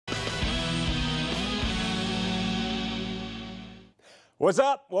What's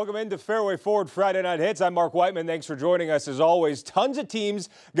up? Welcome into Fairway Forward Friday Night Hits. I'm Mark Whiteman. Thanks for joining us as always. Tons of teams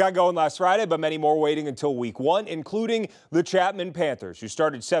got going last Friday, but many more waiting until week one, including the Chapman Panthers, who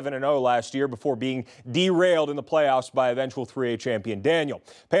started 7-0 last year before being derailed in the playoffs by eventual 3A champion Daniel.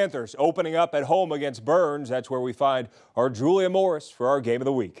 Panthers opening up at home against Burns. That's where we find our Julia Morris for our game of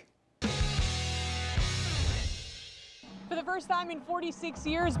the week. For the first time in 46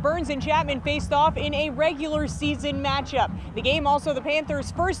 years, Burns and Chapman faced off in a regular season matchup. The game also the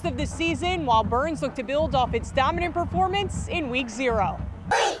Panthers' first of the season, while Burns looked to build off its dominant performance in week 0.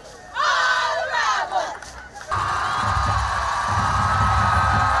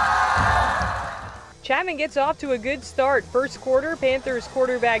 Chapman gets off to a good start. First quarter, Panthers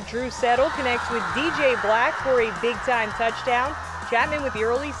quarterback Drew Settle connects with DJ Black for a big-time touchdown. Chapman with the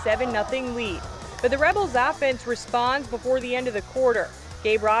early 7-0 lead. But the Rebels offense responds before the end of the quarter.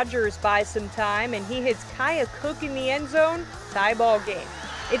 Gabe Rogers buys some time and he hits Kaya Cook in the end zone. Tie ball game.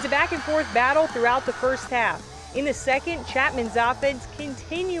 It's a back and forth battle throughout the first half. In the second, Chapman's offense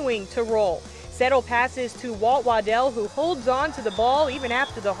continuing to roll. Settle passes to Walt Waddell, who holds on to the ball even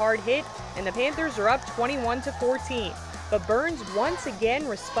after the hard hit, and the Panthers are up 21-14. But Burns once again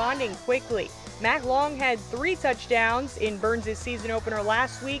responding quickly. Matt Long had 3 touchdowns in Burns' season opener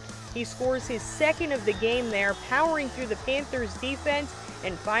last week. He scores his second of the game there, powering through the Panthers' defense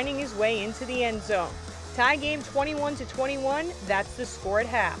and finding his way into the end zone. Tie game 21-21, that's the score at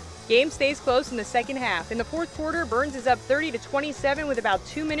half. Game stays close in the second half. In the fourth quarter, Burns is up 30-27 with about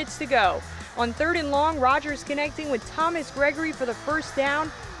 2 minutes to go. On 3rd and long, Rogers connecting with Thomas Gregory for the first down,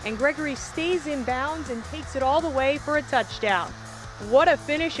 and Gregory stays in bounds and takes it all the way for a touchdown. What a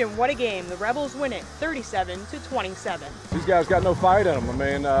finish and what a game. The Rebels win it 37-27. These guys got no fight in them. I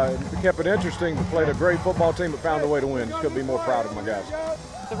mean, it kept it interesting. We played a great football team but found a way to win. Couldn't be more proud of my guys.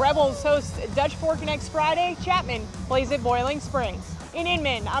 The Rebels host Dutch Fork next Friday. Chapman plays at Boiling Springs. In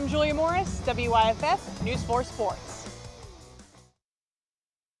Inman, I'm Julia Morris, WYFF News 4 Sports.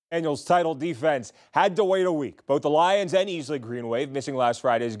 Daniel's title defense had to wait a week. Both the Lions and Easley Green Wave missing last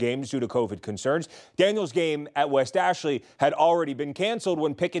Friday's games due to COVID concerns. Daniel's game at West Ashley had already been canceled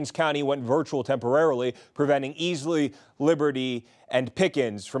when Pickens County went virtual temporarily, preventing Easley, Liberty, and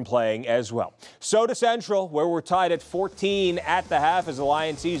Pickens from playing as well. So to Central, where we're tied at 14 at the half as the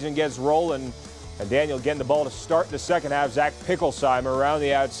Lion season gets rolling. And Daniel getting the ball to start the second half. Zach Picklesheimer around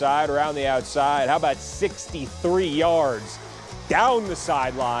the outside. How about 63 yards? Down the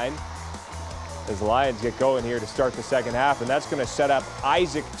sideline as the Lions get going here to start the second half, and that's going to set up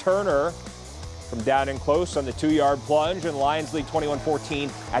Isaac Turner from down and close on the 2-yard plunge, and Lions lead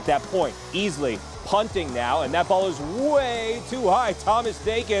 21-14 at that point. Easley punting now, and that ball is way too high. Thomas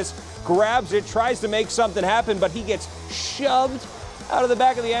Dacus grabs it, tries to make something happen, but he gets shoved out of the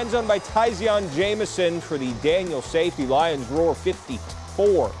back of the end zone by Tyzion Jamison for the Daniel safety. Lions roar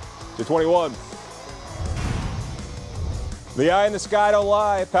 54-21. The eye in the sky don't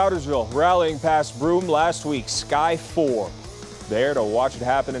lie. Powdersville rallying past Broome last week. Sky 4. There to watch it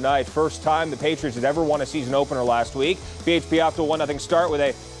happen tonight. First time the Patriots had ever won a season opener last week. BHP off to a 1-0 start with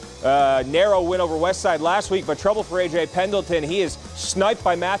a narrow win over Westside last week, but trouble for A.J. Pendleton. He is sniped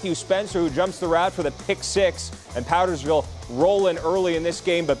by Matthew Spencer, who jumps the route for the pick 6. And Powdersville rolling early in this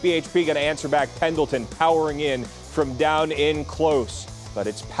game, but BHP going to answer back. Pendleton powering in from down in close. But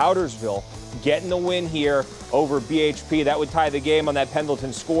it's Powdersville getting the win here over BHP. That would tie the game on that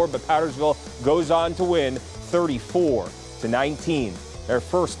Pendleton score, but Powdersville goes on to win 34-19. Their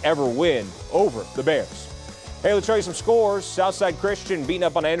first ever win over the Bears. Hey, let's show you some scores. Southside Christian beating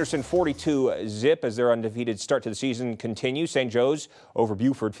up on Anderson 42-0 as their undefeated start to the season continues. St. Joe's over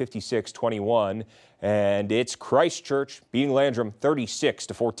Buford 56-21. And it's Christchurch beating Landrum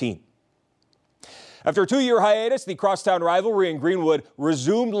 36-14. After a 2-year hiatus, the crosstown rivalry in Greenwood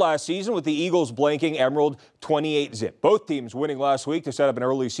resumed last season with the Eagles blanking Emerald 28-0. Both teams winning last week to set up an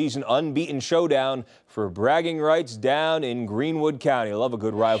early season unbeaten showdown for bragging rights down in Greenwood County. I love a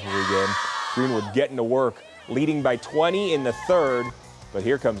good rivalry game. Greenwood getting to work, leading by 20 in the third. But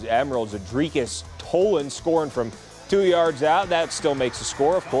here comes Emerald's Adrikas Tolan scoring from 2 yards out. That still makes a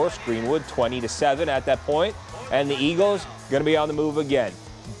score, of course. Greenwood 20-7 at that point. And the Eagles going to be on the move again.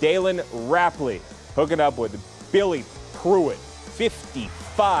 Dalen Rapley hooking up with Billy Pruitt.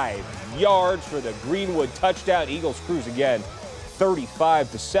 55 yards for the Greenwood touchdown. Eagles cruise again,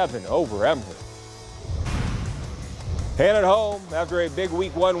 35-7 over Emerald. And at home, after a big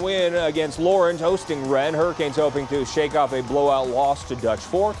Week 1 win against Lawrence, hosting Wren, Hurricanes hoping to shake off a blowout loss to Dutch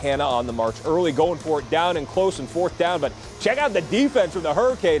Fork. Hannah on the march early, going for it down and close and 4th down. But check out the defense from the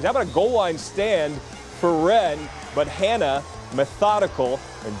Hurricanes. How about a goal line stand for Wren? But Hannah, methodical,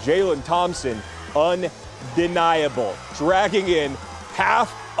 and Jalen Thompson, undeniable, dragging in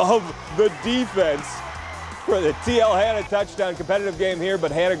half of the defense for the TL Hanna touchdown. Competitive game here,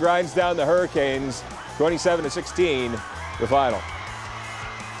 but Hanna grinds down the Hurricanes 27-16, the final.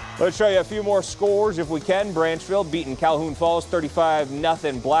 Let's show you a few more scores if we can. Branchville beating Calhoun Falls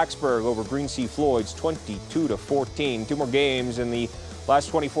 35-0. Blacksburg over Green Sea Floyds 22-14. Two more games in the last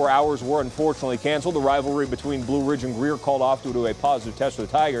 24 hours were unfortunately canceled. The rivalry between Blue Ridge and Greer called off due to a positive test for the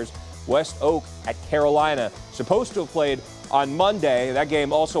Tigers. West Oak at Carolina, supposed to have played on Monday. That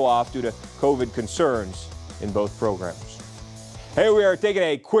game also off due to COVID concerns in both programs. Hey, we are taking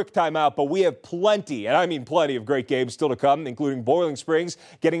a quick timeout, but we have plenty, and I mean plenty, of great games still to come, including Boiling Springs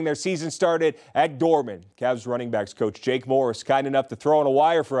getting their season started at Dorman. Cavs running backs coach Jake Morris, kind enough to throw on a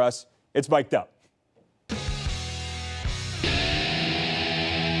wire for us. It's mic'd up. Good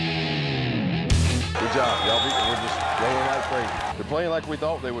job, y'all. We're just playing like crazy. They're playing like we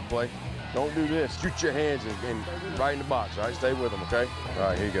thought they would play. Don't do this. Shoot your hands and right in the box, all right? Stay with them, okay? All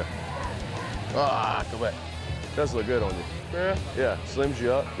right, here you go. Ah, go back. Does look good on you. Yeah, slims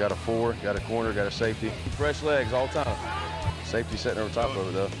you up. Got a 4, got a corner, got a safety. Fresh legs all the time. Safety sitting over top of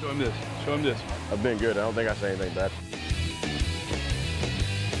it, though. Show him this. Show him this. I've been good. I don't think I say anything bad.